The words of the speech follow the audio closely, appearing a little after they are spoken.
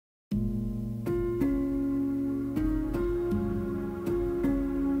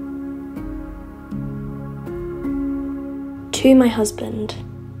To my husband,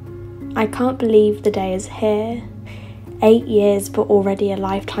 I can't believe the day is here. 8 years, but already a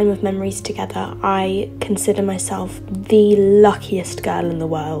lifetime of memories together. I consider myself the luckiest girl in the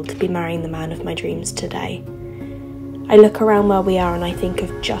world to be marrying the man of my dreams today. I look around where we are and I think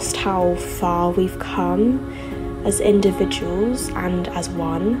of just how far we've come as individuals and as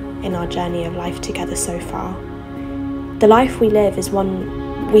one in our journey of life together so far. The life we live is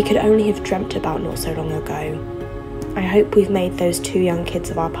one we could only have dreamt about not so long ago. I hope we've made those 2 young kids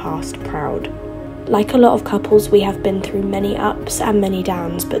of our past proud. Like a lot of couples, we have been through many ups and many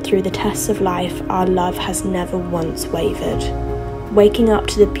downs, but through the tests of life, our love has never once wavered. Waking up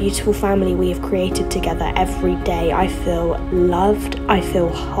to the beautiful family we have created together every day, I feel loved, I feel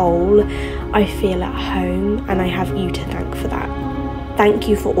whole, I feel at home, and I have you to thank for that. Thank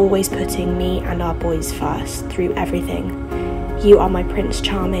you for always putting me and our boys first through everything. You are my Prince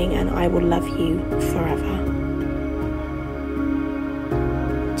Charming, and I will love you forever.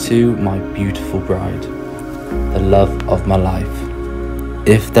 To my beautiful bride, the love of my life.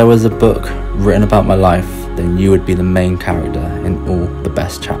 If there was a book written about my life, then you would be the main character in all the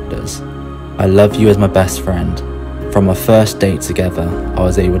best chapters. I love you as my best friend. From our first date together, I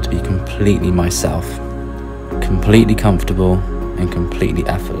was able to be completely myself, completely comfortable and completely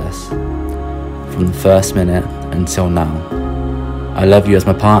effortless. From the first minute until now. I love you as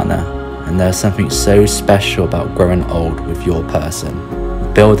my partner, and there's something so special about growing old with your person.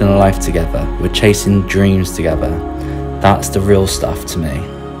 Building a life together, we're chasing dreams together. That's the real stuff to me.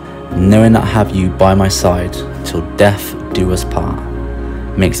 Knowing that I have you by my side till death do us part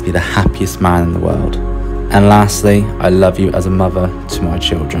makes me the happiest man in the world. And lastly, I love you as a mother to my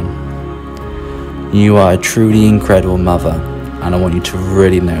children. You are a truly incredible mother, and I want you to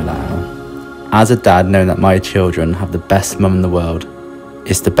really know that, Elle. As a dad, knowing that my children have the best mum in the world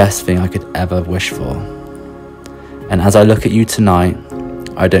is the best thing I could ever wish for. And as I look at you tonight,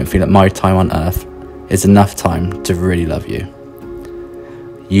 I don't feel that my time on earth is enough time to really love you.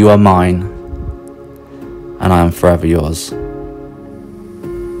 You are mine, and I am forever yours.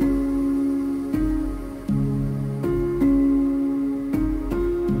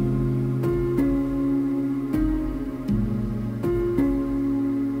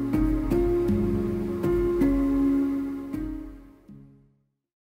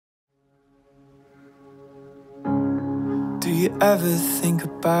 Do you ever think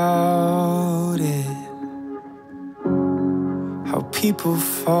about it? How people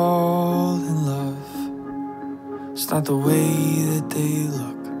fall in love. It's not the way that they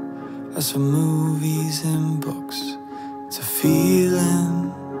look. That's from movies and books. It's a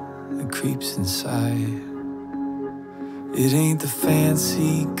feeling that creeps inside. It ain't the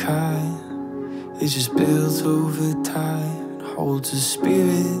fancy kind. It just builds over time. It holds a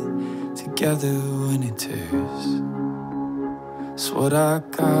spirit together when it tears. It's what I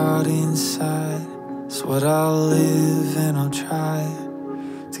got inside. It's what I'll live, and I'll try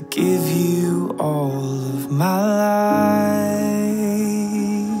to give you all of my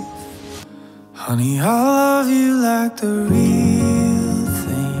life. Honey, I love you like the real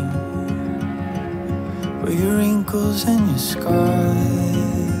thing, with your wrinkles and your scars.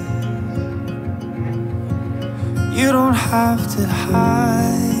 You don't have to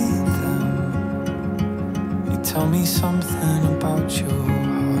hide them. You tell me something about your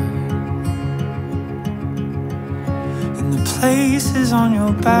heart. And the places on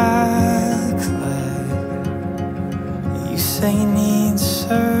your back leg you say need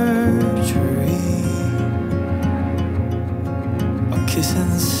surgery. I'll kiss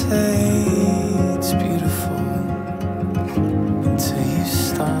and say it's beautiful until you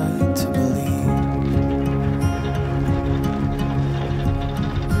start to believe.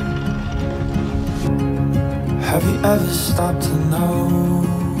 Have you ever stopped to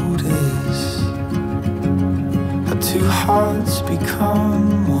notice how two hearts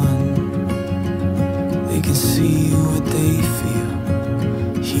become one? They can see what they feel,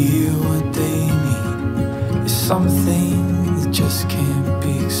 hear what they mean. It's something that just can't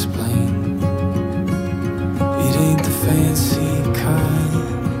be explained. It ain't the fancy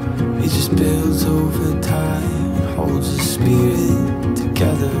kind. It just builds over time, holds a spirit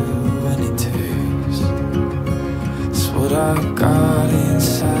together when it tears. It's what I've got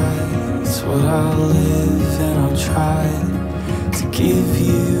inside. It's what I'll live, and I'll try to give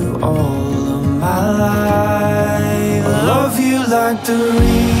you all of my life. I love you like the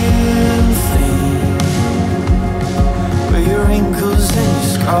real thing, with your wrinkles and your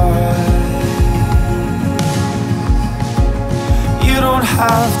scars. You don't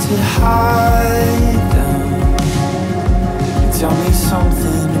have to hide them. Tell me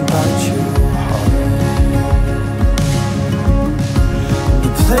something about your heart.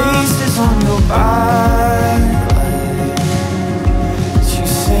 places on your back that you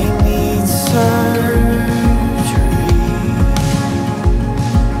say need surgery.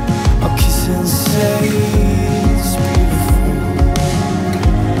 I'll kiss and say it's beautiful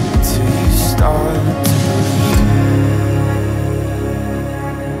till you start to believe.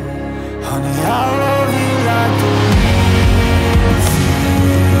 Honey, I love you like the real thing.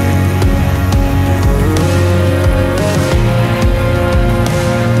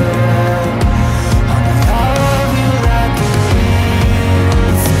 Honey, I love you like the real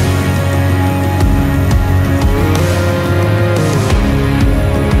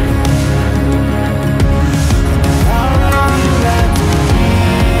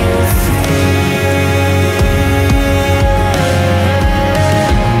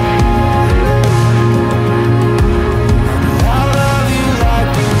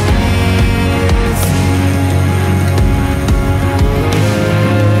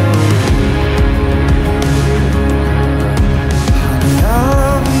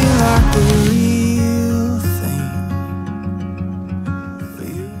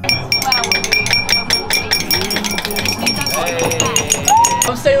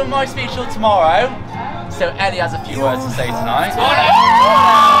I'm staying with my speech till tomorrow, so Elle has a few words to say tonight.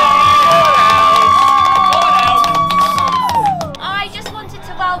 I just wanted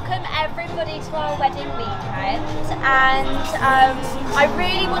to welcome everybody to our wedding weekend, and I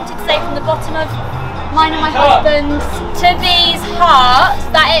really wanted to say from the bottom of mine and my husband's to B's heart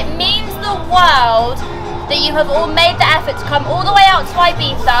that it means the world that you have all made the effort to come all the way out to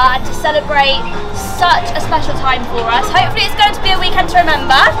Ibiza and to celebrate such a special time for us. Hopefully it's going to be a weekend to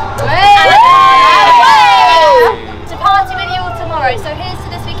remember. And to party with you all tomorrow. So here's to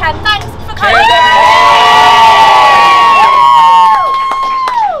this weekend. Thanks for coming.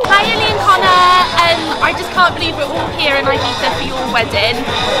 Hi Elle and Connor, I just can't believe we're all here in Ibiza for your wedding.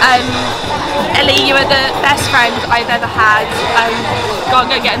 Elle, you are the best friend I've ever had. Can't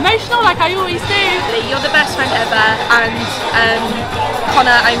go get emotional like I always do. You're the best friend ever, and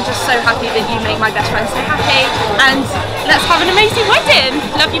Connor, I'm just so happy that you make my best friend so happy, and let's have an amazing wedding.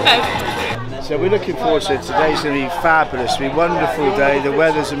 Love you both. So we're looking forward to it. Today's going to be fabulous. It'll be a wonderful day. The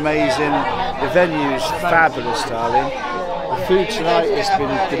weather's amazing. The venue's fabulous, darling. The food tonight has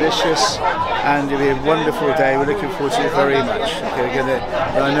been delicious, and it'll be a wonderful day. We're looking forward to it very much. Okay, and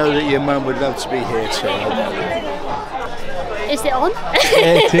I know that your mum would love to be here too. Is it on?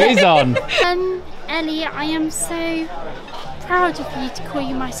 It is on. Elle, I am so proud of you to call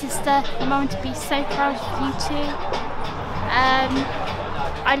you my sister. Your mum to be so proud of you too.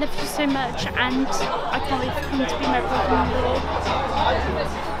 I love you so much, and I can't wait for him to be my brother-in-law.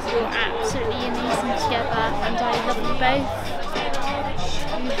 You're absolutely amazing together, and I love you both.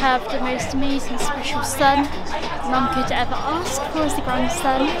 You have the most amazing special son Mum could ever ask for as a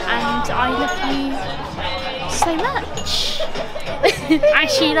grandson, and I love you so much.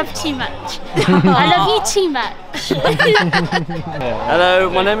 Actually, love too much. I love you too much. Hello,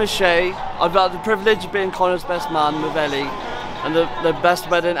 my name is Shay. I've got the privilege of being Connor's best man with Elle, and the best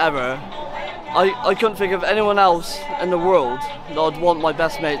wedding ever. I couldn't think of anyone else in the world that I'd want my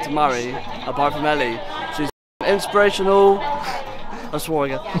best mate to marry apart from Elle. She's inspirational, I swore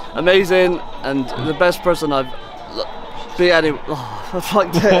again, amazing, and the best person I've been any. Oh,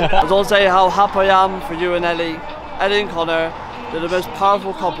 fuck it. I just want to say how happy I am for you and Elle. Elle and Connor, they're the most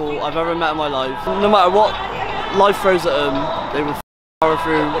powerful couple I've ever met in my life. No matter what life throws at them, they will power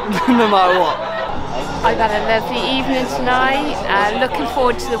through no matter what. I've had a lovely evening tonight, looking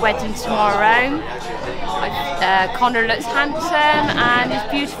forward to the wedding tomorrow. Connor looks handsome and his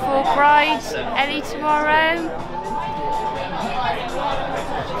beautiful bride, Elle, tomorrow.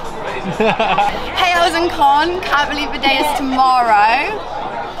 Hey Els and Con, can't believe the day is tomorrow.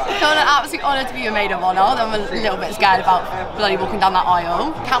 Feel an absolute honour to be your maid of honour. I'm a little bit scared about bloody walking down that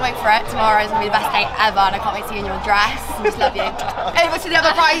aisle. Can't wait for it. Tomorrow is going to be the best day ever, and I can't wait to see you in your dress. I just love you. Over to the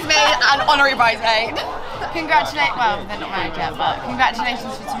other bridesmaid and honorary bridesmaid. Congratulations, well, they're not married yet, but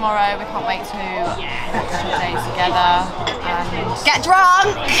congratulations for tomorrow. We can't wait to watch your days together and get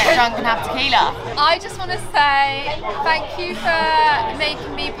drunk and have tequila. I just want to say thank you for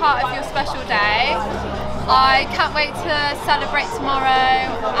making me part of your special day. I can't wait to celebrate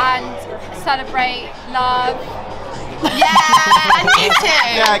tomorrow and celebrate love. Yeah, and you too.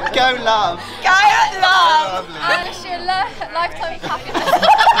 Yeah, go love. Go love. And wish you a lifetime of happiness.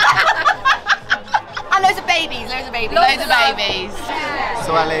 And loads of babies, loads of babies, loads of babies.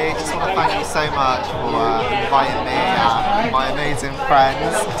 So Elle, just want to thank you so much for inviting me and my amazing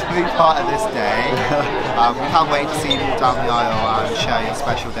friends to be part of this day. We can't wait to see you all down the aisle and share your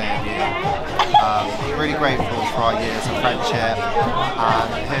special day with you. Really grateful for our years of friendship,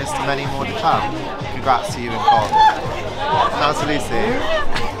 and here's to many more to come. Congrats to you and Con. Now to Lucy.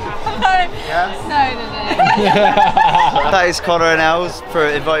 Yes? No. That is Connor and Elle's for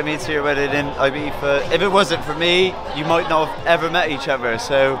inviting me to your wedding in Ibiza. If it wasn't for me, you might not have ever met each other,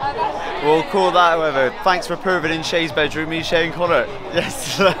 so we'll call that however. Thanks for proving in Shay's bedroom, me, Shay and Connor.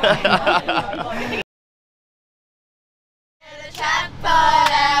 Yes.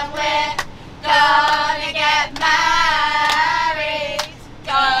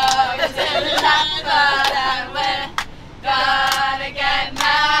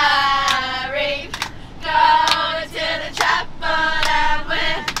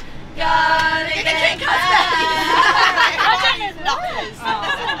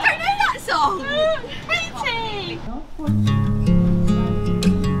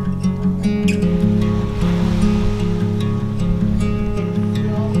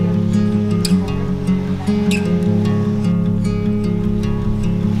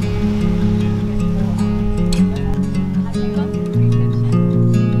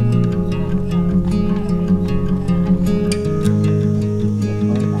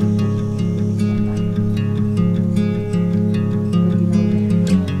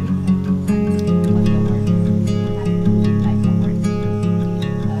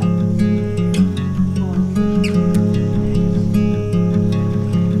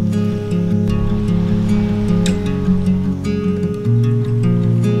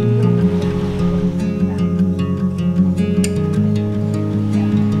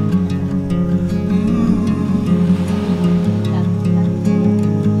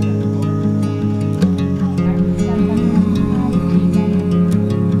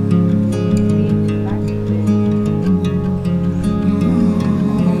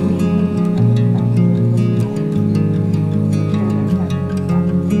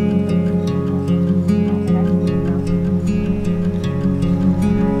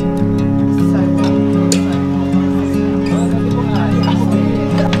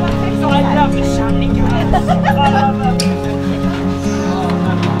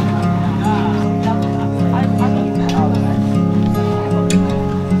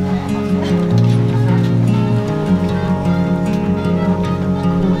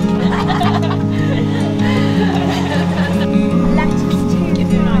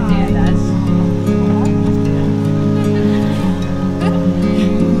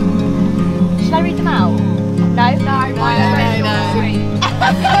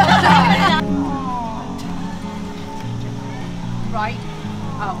 Right?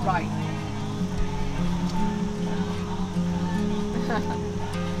 Oh, right.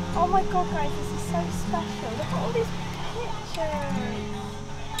 Oh my god, guys, this is so special. Look at all these pictures.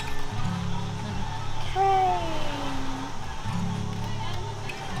 Crane.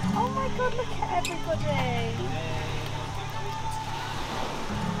 Oh my god, look at everybody.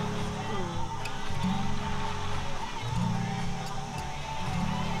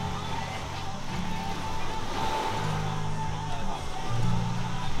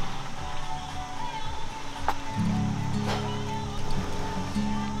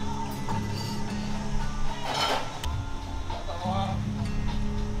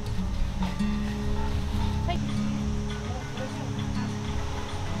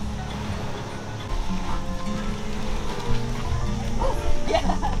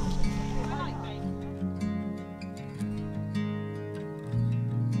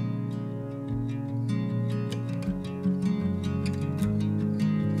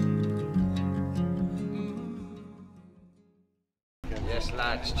 Yes,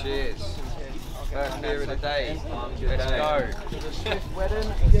 lads, cheers. First beer of the day. Let's go. Swift wedding.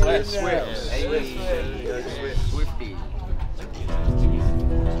 Let's Swifts. Hey, Swifty.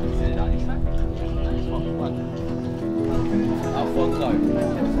 Alfonso.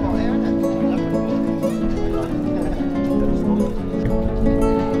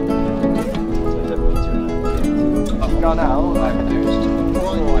 I've gone out. All I can do is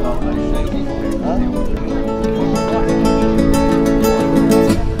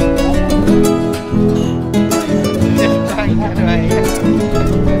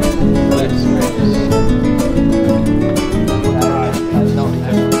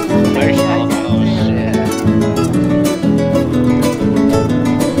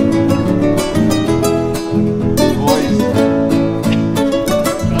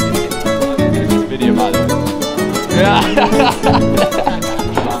video, by the way. Yeah.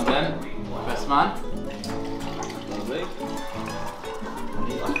 Best man. Lovely.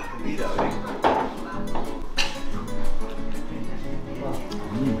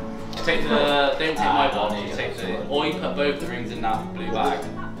 Take the, don't take my bottle, you take the, or you put both the rings in that blue bag.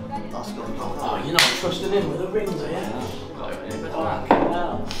 Oh, you're not trusting him with the rings, are you?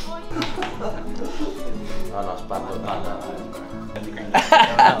 Oh, that's bad luck,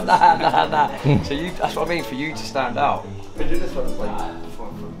 Nah. So that's what I mean, for you to stand out. We do this one like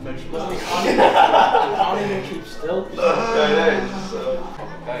can't even keep still. Okay.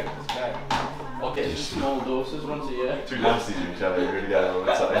 I'll get you small doses once a year. Too nasty to each other, you're really going all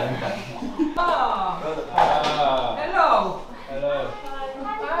the time. Hello.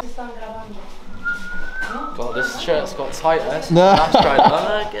 God, this shirt's got tighter. That's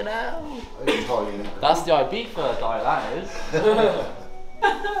right. Look it out. That's the Ibiza diet, that is. The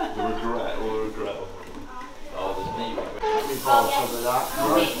regret. Oh, there's me. Let me borrow some of that.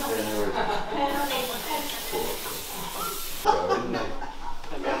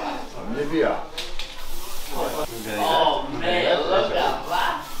 Olivia. Oh, man, look at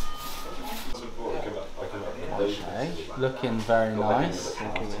that. Okay. Looking very nice.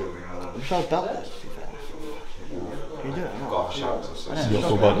 I'm sure I belt this, to be fair. Can you do it? Got a shout. Your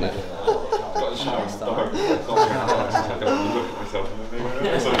full body. Got a shout.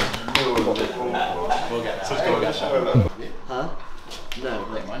 Huh? No,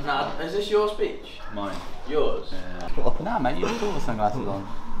 nah, is this your speech? Mine. Yours? Yeah. Nah, mate, you put all the sunglasses on.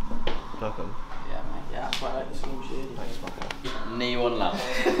 Welcome. Yeah, mate. Yeah, that's why I like the slim shady. Thanks, Marco. Knee one lap.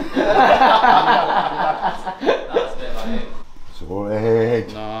 That's it, mate. Sweet.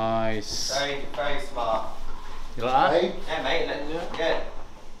 Nice. Very smart. You like that? Yeah, mate. Yeah.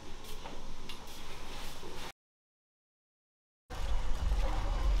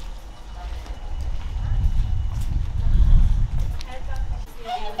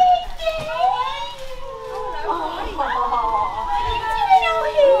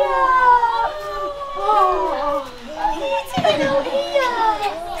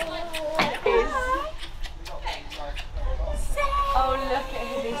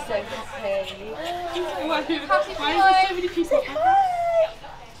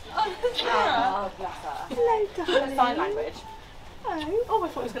 Sign language. Oh, I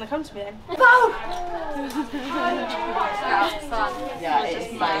thought it was going to come to me then. Yeah, it's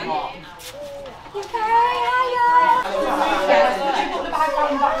so hot.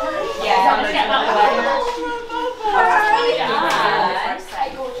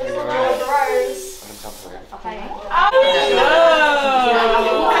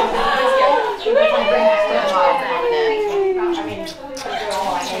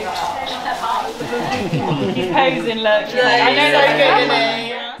 He's posing, look. I know that's good, isn't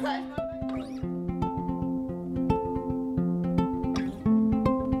it?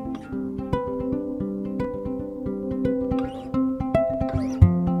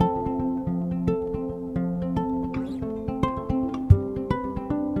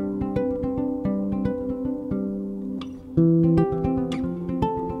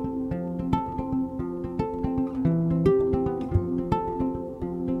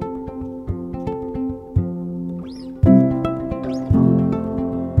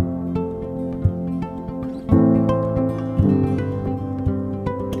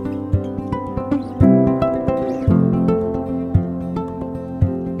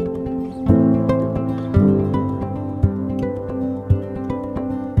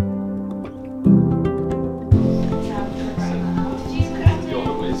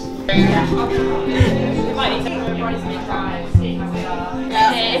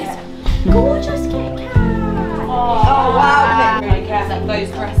 Gorgeous Kit Kat! Oh wow! Okay. Those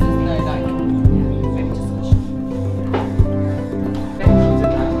dresses, no, like.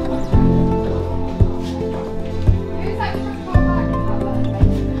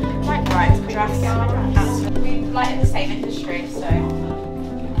 Right, dress. We like in the same industry, so.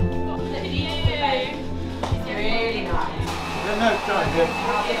 Look at you! Really nice.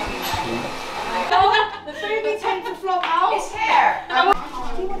 Oh, the food we tend to flop out. It's here.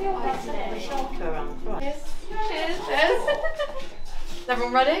 Do you want your best to the shelter around the front? Cheers. Is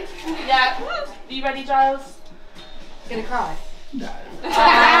everyone ready? Yeah. Are you ready, Giles? Gonna cry? No.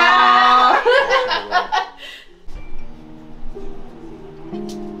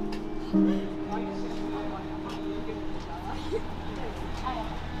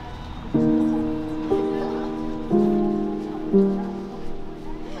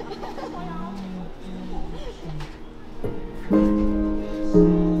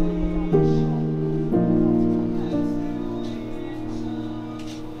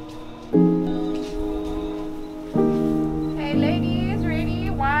 Hey ladies, ready?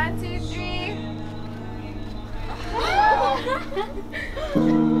 1, 2, 3.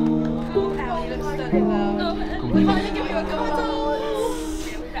 Oh, you look stunning though. We might give you a couple.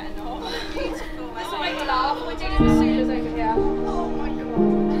 Yeah, we better not. Beautiful. Let's make you laugh. We're dealing with Sulas over here. Oh my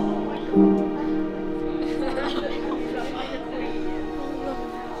god.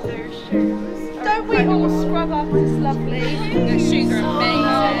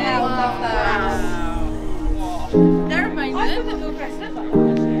 dressed up like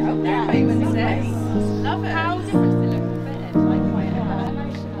that. Yeah. Love it. How different does it look fitted? Like quite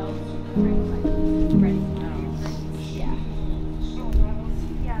emotional.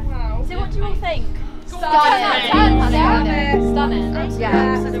 Yeah. So what do you all think? Stunning.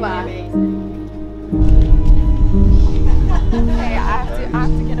 Yeah, as well. Okay, I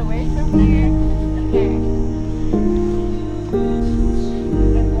have to get away from here. Okay.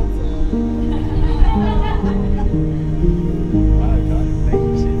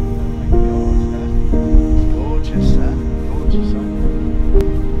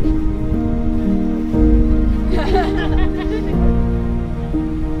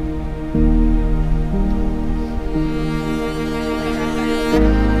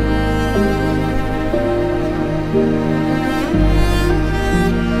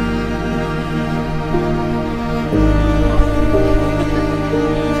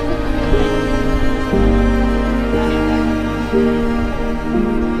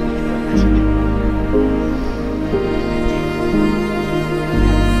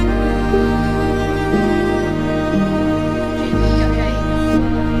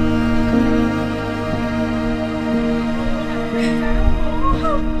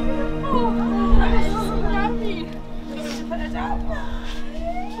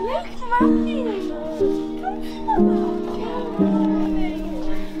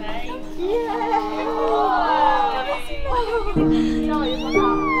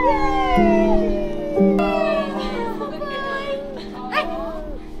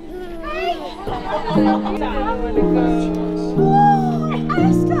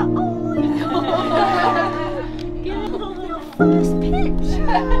 First picture.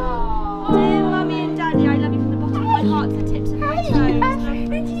 Dear Mummy and Daddy, I love you from the bottom of my heart to the tips of my toes. How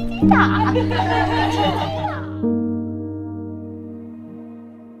did you do that?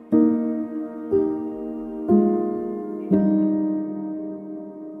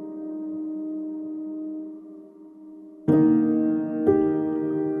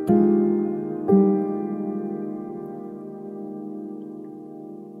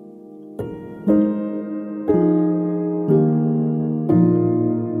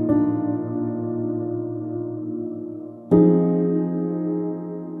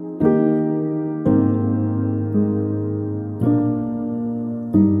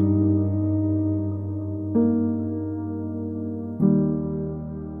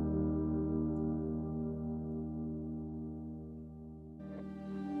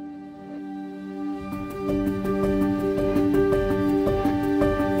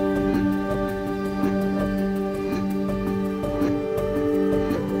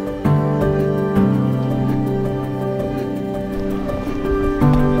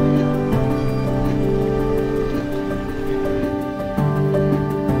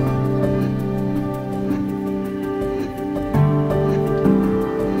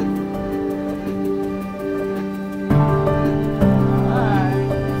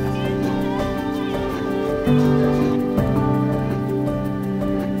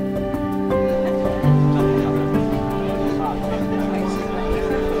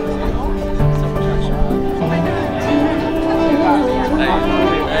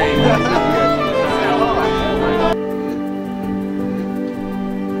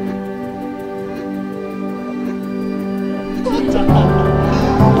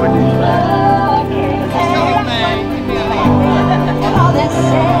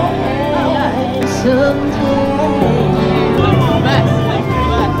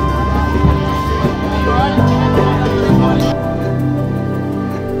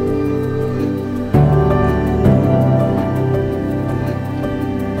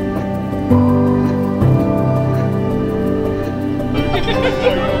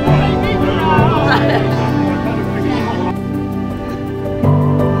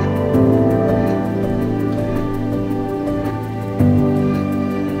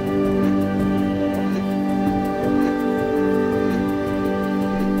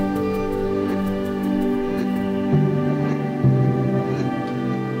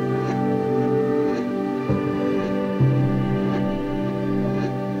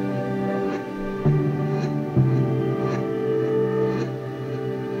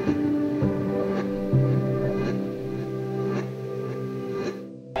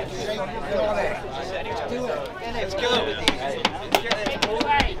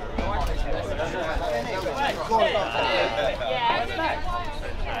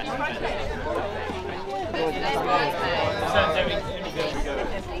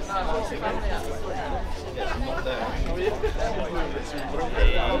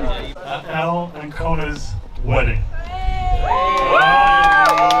 Elle and Connor's wedding.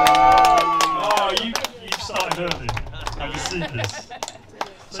 Oh, you started early. I received this.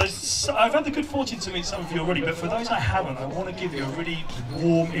 wanted to meet some of you already, but for those I haven't, I want to give you a really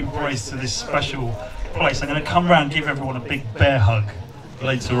warm embrace to this special place. I'm going to come round and give everyone a big bear hug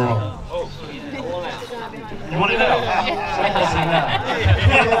later on. You want it now?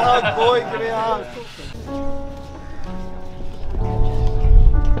 Give me a hug, boy, give me a hug.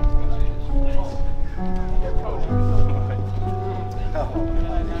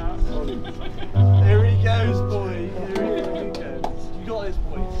 Here he goes, boy. Here he goes. You got this,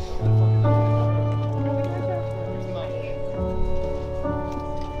 boy.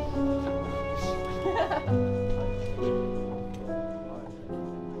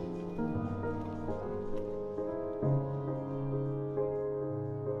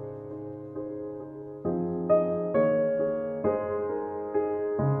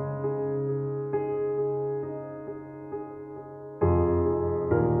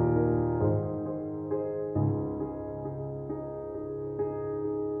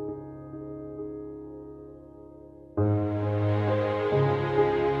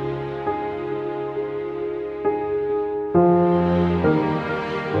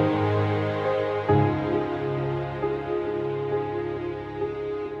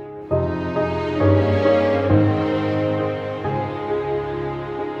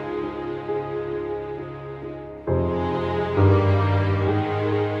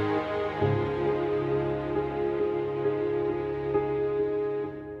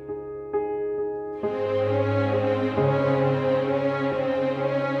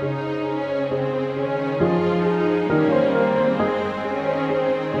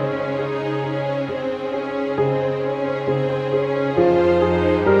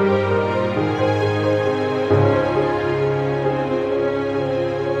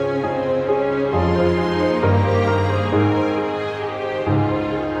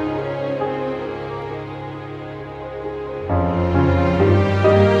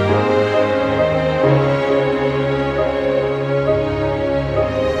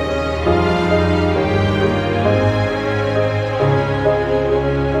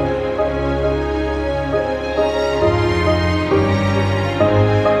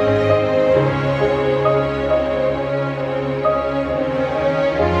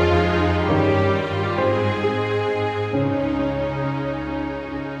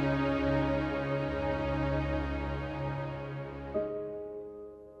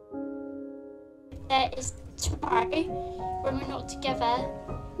 There is tomorrow, when we're not together,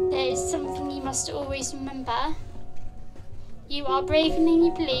 there is something you must always remember. You are braver than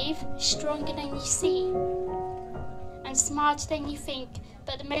you believe, stronger than you see, and smarter than you think.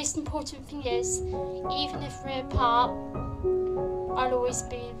 But the most important thing is, even if we're apart, I'll always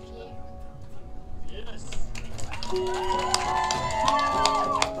be with you. Yes.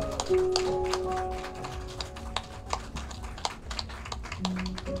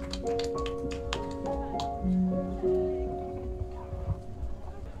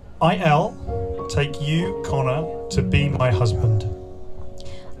 I, Elle, take you, Connor, to be my husband.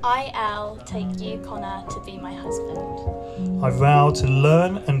 I, Elle, take you, Connor, to be my husband. I vow to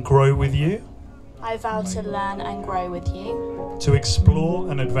learn and grow with you. I vow to learn and grow with you. To explore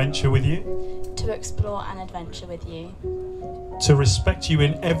and adventure with you. To explore and adventure with you. To respect you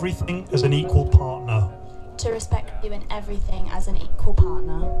in everything as an equal partner. To respect you in everything as an equal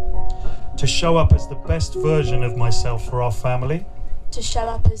partner. To show up as the best version of myself for our family. To show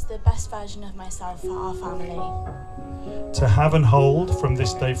up as the best version of myself for our family. To have and hold from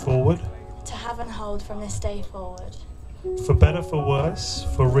this day forward. To have and hold from this day forward. For better, for worse,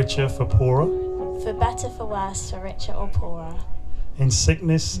 for richer, for poorer. For better, for worse, for richer or poorer. In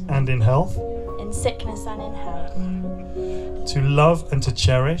sickness and in health. In sickness and in health. To love and to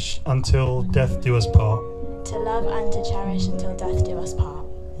cherish until death do us part. To love and to cherish until death do us part.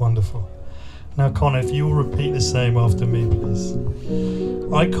 Wonderful. Now, Connor, if you will repeat the same after me, please.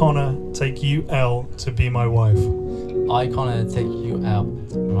 I, Connor, take you, Elle, to be my wife. I, Connor, take you, Elle,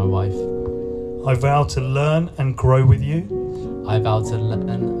 to be my wife. I vow to learn and grow with you. I vow to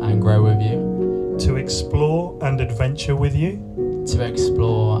learn and grow with you. To explore and adventure with you. To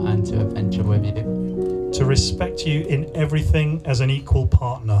explore and to adventure with you. To respect you in everything as an equal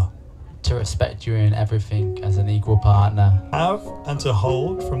partner. To respect you in everything as an equal partner. Have and to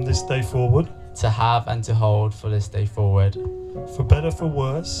hold from this day forward. To have and to hold for this day forward. For better, for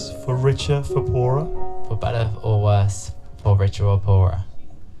worse, for richer, for poorer. For better or worse, for richer or poorer.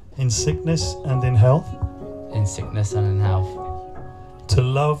 In sickness and in health. In sickness and in health. To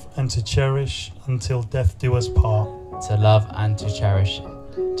love and to cherish until death do us part. To love and to cherish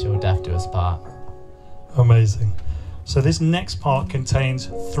till death do us part. Amazing. So this next part contains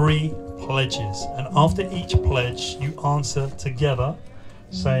 3 pledges, and after each pledge you answer together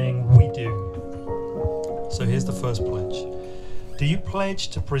saying "we do." So here's the first pledge. Do you pledge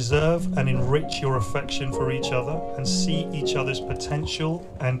to preserve and enrich your affection for each other and see each other's potential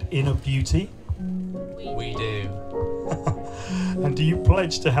and inner beauty? We do. And do you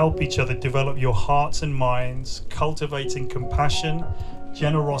pledge to help each other develop your hearts and minds, cultivating compassion,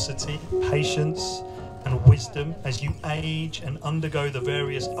 generosity, patience, and wisdom as you age and undergo the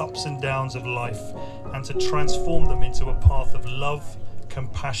various ups and downs of life, and to transform them into a path of love,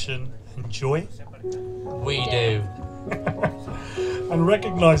 compassion, and joy? We do. And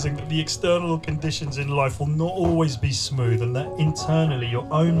recognizing that the external conditions in life will not always be smooth, and that internally your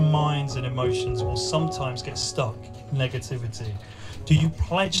own minds and emotions will sometimes get stuck in negativity. Do you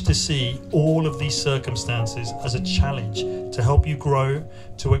pledge to see all of these circumstances as a challenge to help you grow,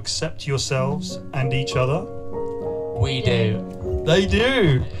 to accept yourselves and each other? We do. They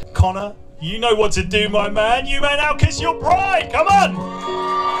do. Connor, you know what to do, my man. You may now kiss your bride. Come on.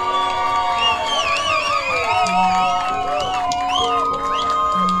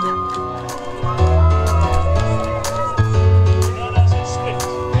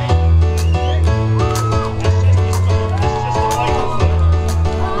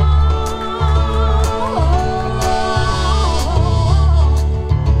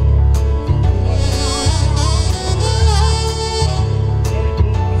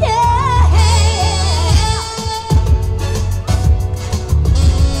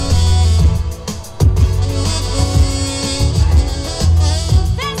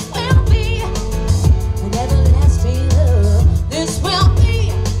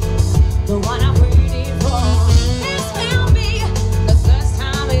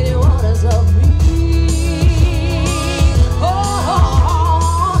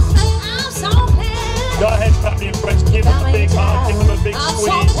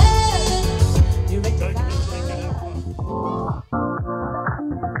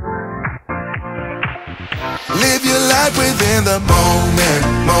 Live your life within the moment,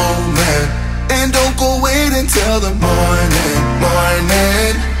 and don't go wait until the morning.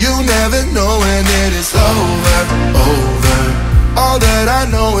 You never know when it is over. All that I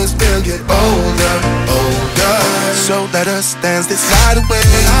know is we'll get older. So let us dance this night away.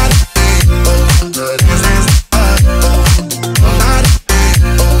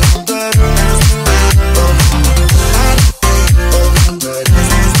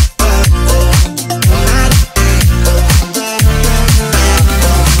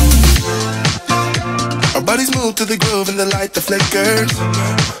 To the groove and the light that flickers.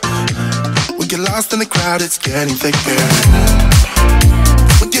 We get lost in the crowd, it's getting thicker.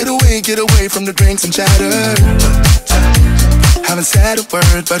 We get away from the drinks and chatter. Haven't said a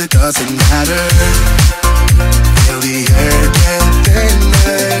word, but it doesn't matter. Feel the air get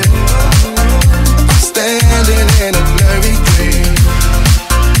thinner. I'm standing in a blurry dream.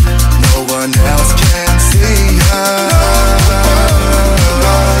 No one else can see us.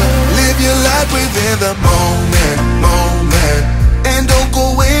 Live your life within the moment, and don't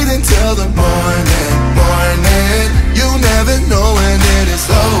go wait until the morning. You never know when it is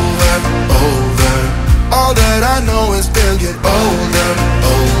over. All that I know is we'll get older.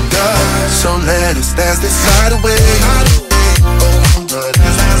 So let us dance this night away.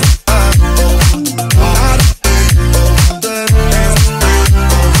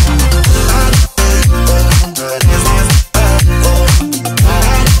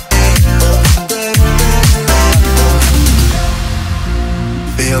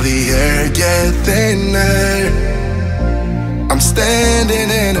 Feel the air get thinner. I'm standing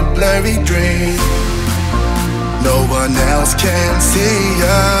in a blurry dream. No one else can see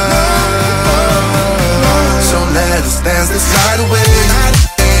us. So let us dance this night away.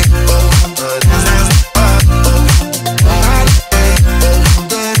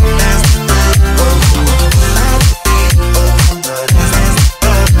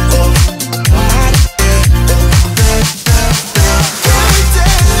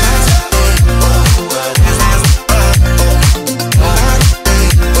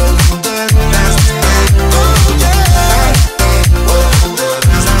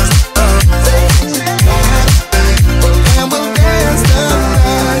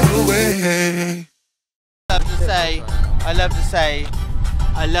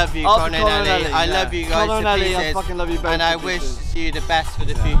 I love you, Connor and Elle. I love you guys to pieces. I fucking love you both. And I wish you the best for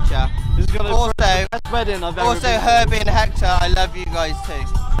the future. This is gonna be the best wedding I've ever also, been to. Herbie and Hector, I love you guys too.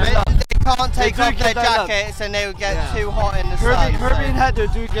 They can't take off their jackets and they'll get too hot in the sun. Herbie and Hector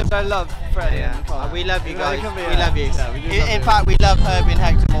do give their love, Freddie. Yeah. We love you guys. We love you. Yeah, in fact, we love Herbie and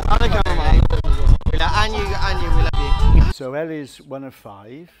Hector more. And the cameraman. And you, we love you. So Elle is one of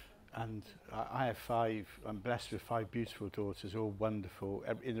 5. And I have 5, I'm blessed with 5 beautiful daughters, all wonderful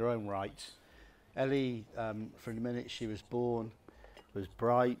in their own right. Ellie, from the minute she was born, was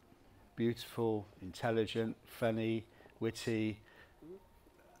bright, beautiful, intelligent, funny, witty,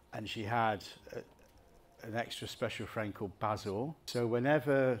 and she had an extra special friend called Basil. So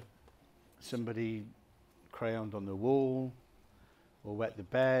whenever somebody crayoned on the wall, or wet the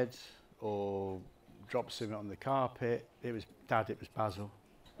bed, or dropped something on the carpet, it was Basil.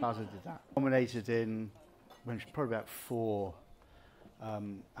 Basil did that. Culminated in when she was probably about 4,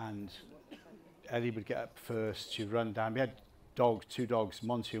 and Ellie would get up first, she'd run down. We had dogs, 2 dogs,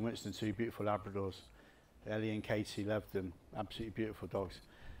 Monty and Winston, 2 beautiful Labradors. Ellie and Katie loved them, absolutely beautiful dogs.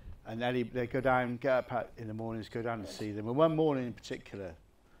 And Ellie, they'd go down, get up in the mornings, go down and see them. And one morning in particular,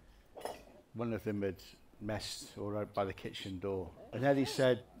 one of them had messed all right by the kitchen door. And Ellie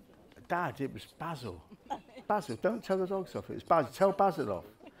said, Dad, it was Basil. Basil, don't tell the dogs off, it was Basil, tell Basil off.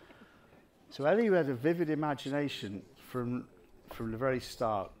 So Ellie had a vivid imagination from the very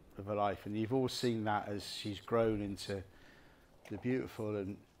start of her life, and you've all seen that as she's grown into the beautiful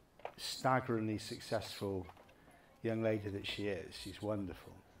and staggeringly successful young lady that she is. She's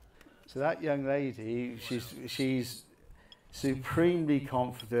wonderful. So that young lady, she's supremely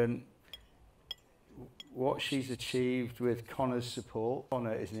confident. What she's achieved with Connor's support,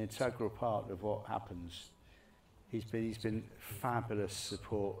 Connor is an integral part of what happens. He's been fabulous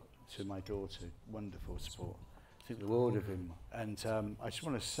support to my daughter, wonderful support. I think the world of him. And I just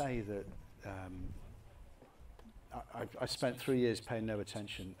want to say that I spent 3 years paying no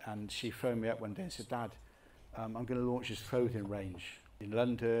attention, and she phoned me up one day and said, Dad, I'm going to launch this clothing range in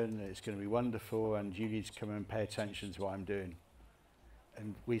London, it's going to be wonderful, and you need to come and pay attention to what I'm doing.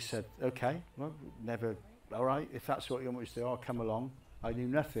 And we said, okay, well, all right, if that's what you want me to do, I'll come along. I knew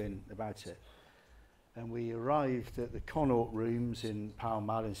nothing about it. And we arrived at the Connaught Rooms in Pall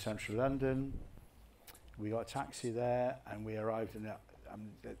Mall in central London. We got a taxi there, and we arrived, and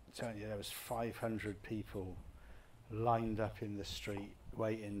I'm telling you, there was 500 people lined up in the street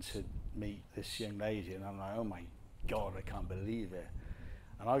waiting to meet this young lady. And I'm like, oh my God, I can't believe it.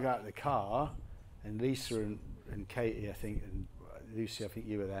 And I got out of the car, and Lisa and Katie, I think, and Lucy, I think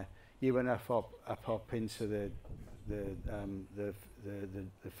you were there. You went up into the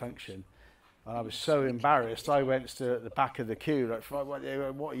function, and I was so embarrassed. I went to the back of the queue, like, what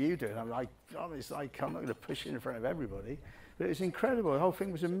are you doing? I'm like, I'm not going to push it in front of everybody. But it was incredible. The whole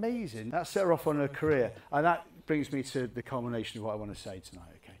thing was amazing. That set her off on her career, and that brings me to the culmination of what I want to say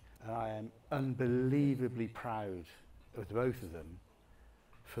tonight. Okay, and I am unbelievably proud of the both of them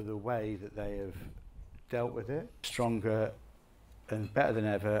for the way that they have dealt with it, stronger and better than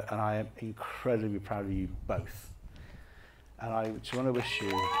ever, and I am incredibly proud of you both. And I just want to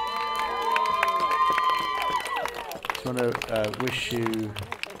wish you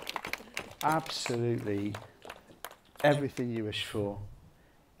absolutely everything you wish for,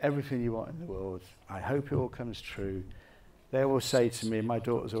 everything you want in the world. I hope it all comes true. They always say to me, my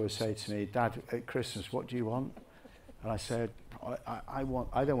daughters always say to me, Dad, at Christmas, what do you want? And I said, I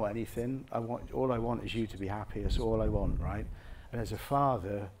don't want anything. All I want is you to be happy. That's all I want, right? And as a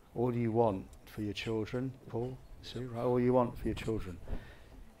father, all you want for your children, Paul, Sue, right? All you want for your children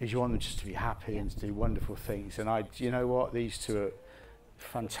is you want them just to be happy and to do wonderful things. And you know what? These two are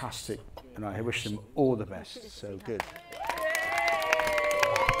fantastic, and I wish them all the best. So good.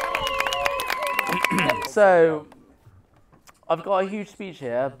 So, I've got a huge speech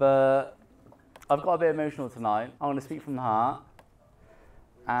here, but I've got a bit emotional tonight. I'm going to speak from the heart,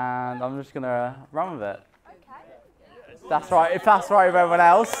 and I'm just going to run with it. Okay. That's right, if that's right with everyone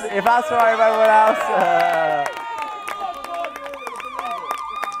else. If that's right with everyone else.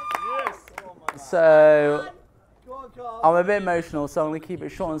 So, I'm a bit emotional, so I'm going to keep it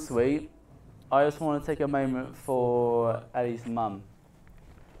short and sweet. I just want to take a moment for Ellie's mum,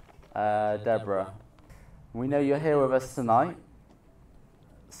 Deborah. We know you're here with us tonight,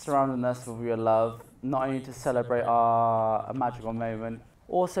 surrounding us with your love, not only to celebrate a magical moment,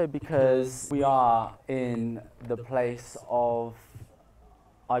 also because we are in the place of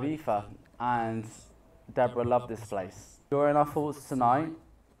Ibiza, and Deborah loved this place. You're in our thoughts tonight,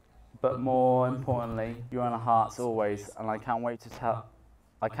 but more importantly, you're in our hearts always, and I can't wait to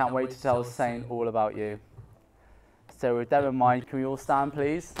tell Saint all about you. So with that in mind, can we all stand,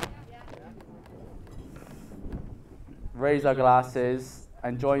 please? Raise our glasses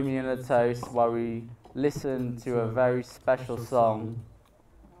and join me in a toast while we listen to a very special song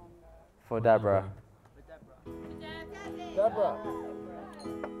for Deborah. Deborah.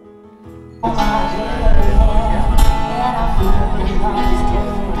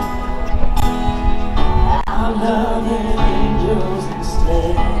 I'm loving angels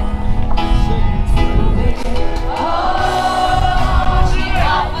instead. Oh, she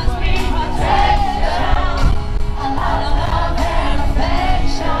offers me protection.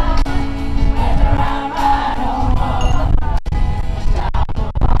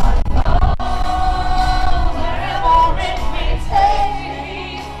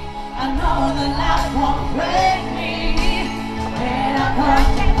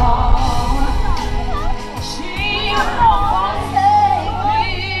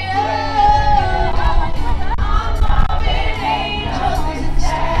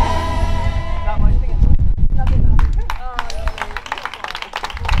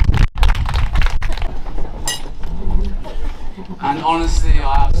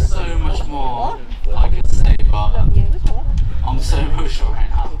 so much more I could say, but I'm so emotional right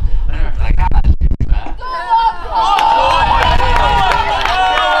now. I don't know if I can actually be there.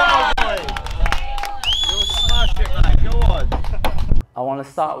 You'll smash it, man. Go on. I want to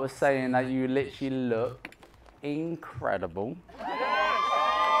start with saying that you literally look incredible. 10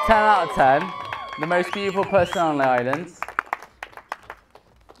 out of 10. The most beautiful person on the island.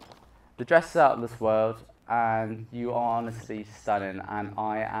 The dress is out of this world, and you are honestly stunning, and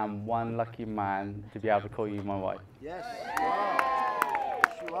I am one lucky man to be able to call you my wife. Yes, you are.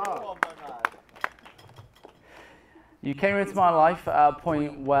 Yes, you are. You came into my life at a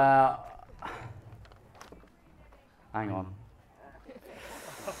point where... Hang on.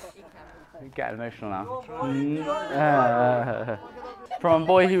 Getting emotional now. From a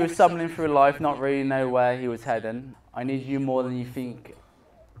boy who was stumbling through life, not really know where he was heading. I need you more than you think.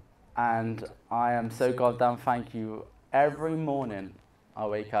 And I am so goddamn thank you every morning I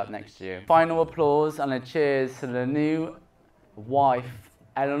wake up next to you. Final applause and a cheers to the new wife,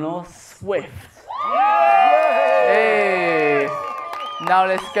 Eleanor Swift. Hey. Now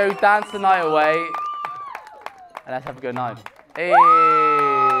let's go dance the night away and let's have a good night. Hey.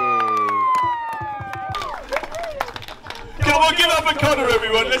 Come on, give up for Connor,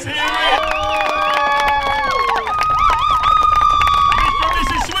 everyone. Let's hear it.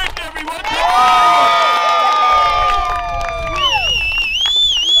 Mr. Swift, everyone.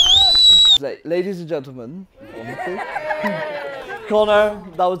 Ladies and gentlemen, Connor,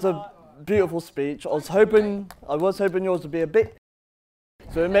 that was a beautiful speech. I was hoping yours would be a bit,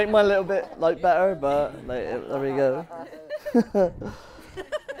 so it made mine a little bit better, but there we go.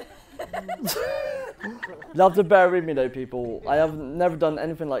 You have to bear with me though, people. I have never done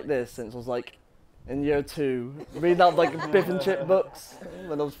anything like this since I was in year 2, reading out Biff and Chip books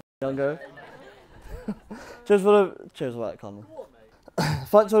when I was younger. Cheers for that, Connor.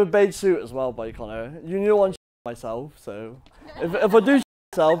 Thanks for the beige suit as well, by Connor. You knew I'm myself, so if I do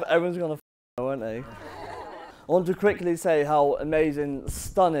myself, everyone's gonna know, won't they? I want to quickly say how amazing,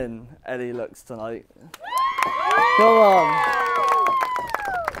 stunning Elle looks tonight. Come on,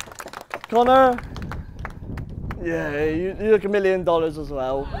 Connor. Yeah, you look $1 million as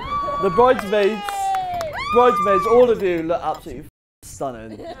well. The bridesmaids, all of you look absolutely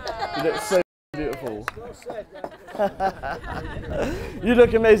stunning. You look so beautiful. You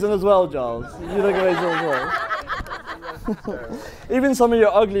look amazing as well, Giles. You look amazing as well. Even some of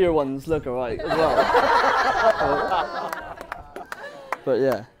your uglier ones look alright as well. But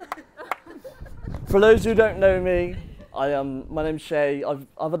yeah. For those who don't know me, my name's Shay. I've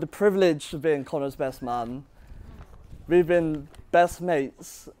had the privilege of being Connor's best man. We've been best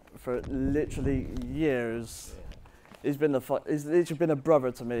mates for literally years. He's literally been a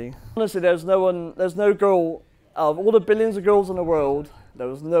brother to me. Honestly, there's no girl, out of all the billions of girls in the world, there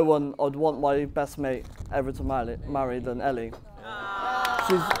was no one I'd want my best mate ever to marry than Elle.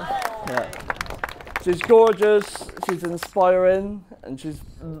 She's gorgeous, she's inspiring, and she's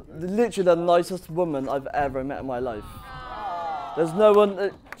literally the nicest woman I've ever met in my life. There's no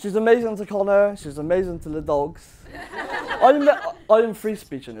one, she's amazing to Connor, she's amazing to the dogs. I'm free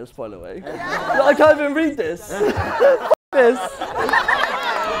speech in this, by the way. I can't even read this. This.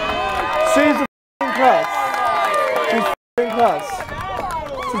 She's a class. She's class.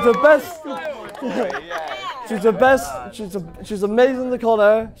 She's the best. She's amazing to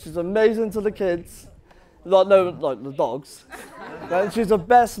Connor. She's amazing to the kids. Like the dogs. And she's the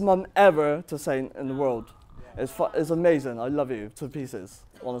best mum ever to Saint in the world. It's amazing. I love you to pieces,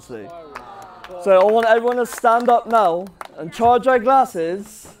 honestly. So I want everyone to stand up now and charge our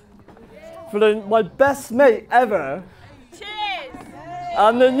glasses for my best mate ever. Cheers!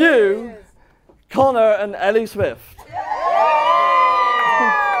 And the new Connor and Elle Swift.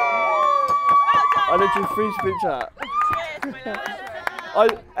 I literally free speech chat.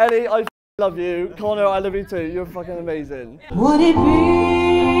 Elle, I love you. Connor, I love you too. You're fucking amazing. Would it be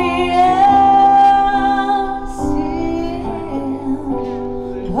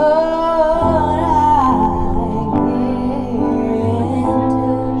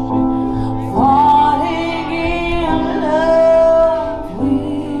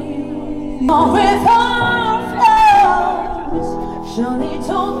with our flowers, surely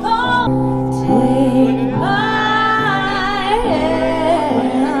told them, take my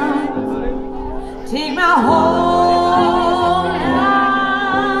hand, take my whole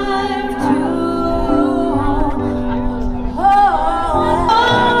life too.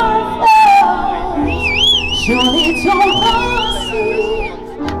 Surely told us,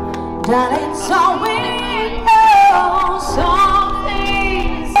 darling, so we know something.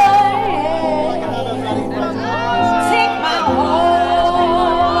 Take my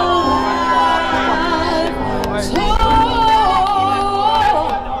whole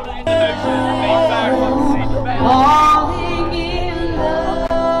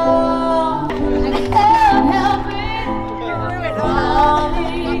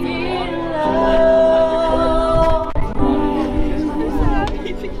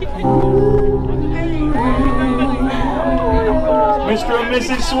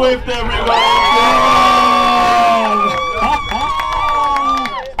Mrs. Swift, everybody!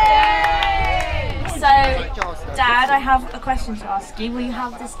 So, Dad, I have a question to ask you. Will you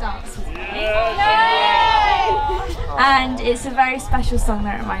have this dance with me? And it's a very special song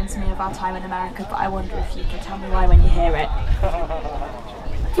that reminds me of our time in America, but I wonder if you can tell me why when you hear it.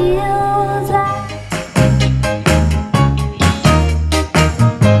 Feels like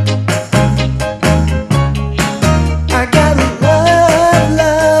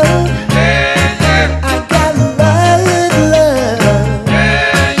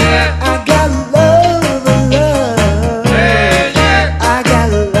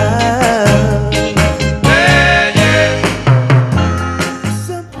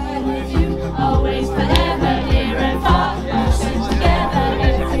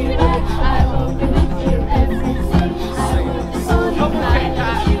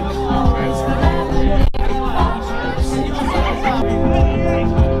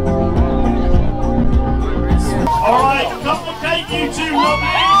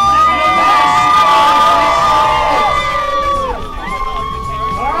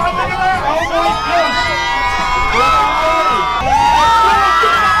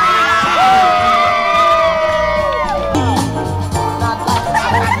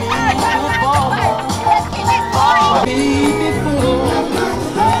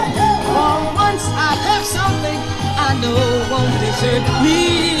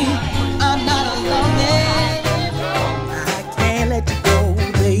me, I'm not alone. I can't let you go,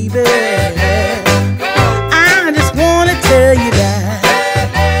 baby. I just wanna tell you that.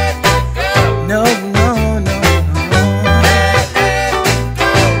 No, no, no, no.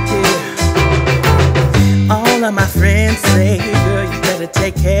 Yeah. All of my friends say, girl, you better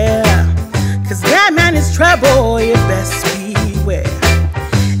take care, 'cause that man is trouble, you best beware.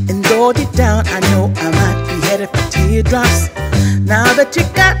 And though deep down I know I might be headed for teardrops, now that you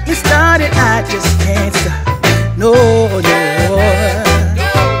got me started, I just can't stop. No, no.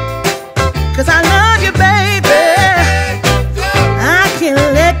 'Cause I love you, baby. I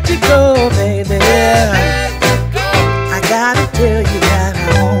can't let you go, baby. I gotta tell you that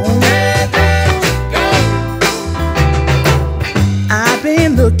I've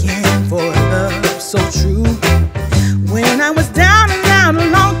been looking for love so true.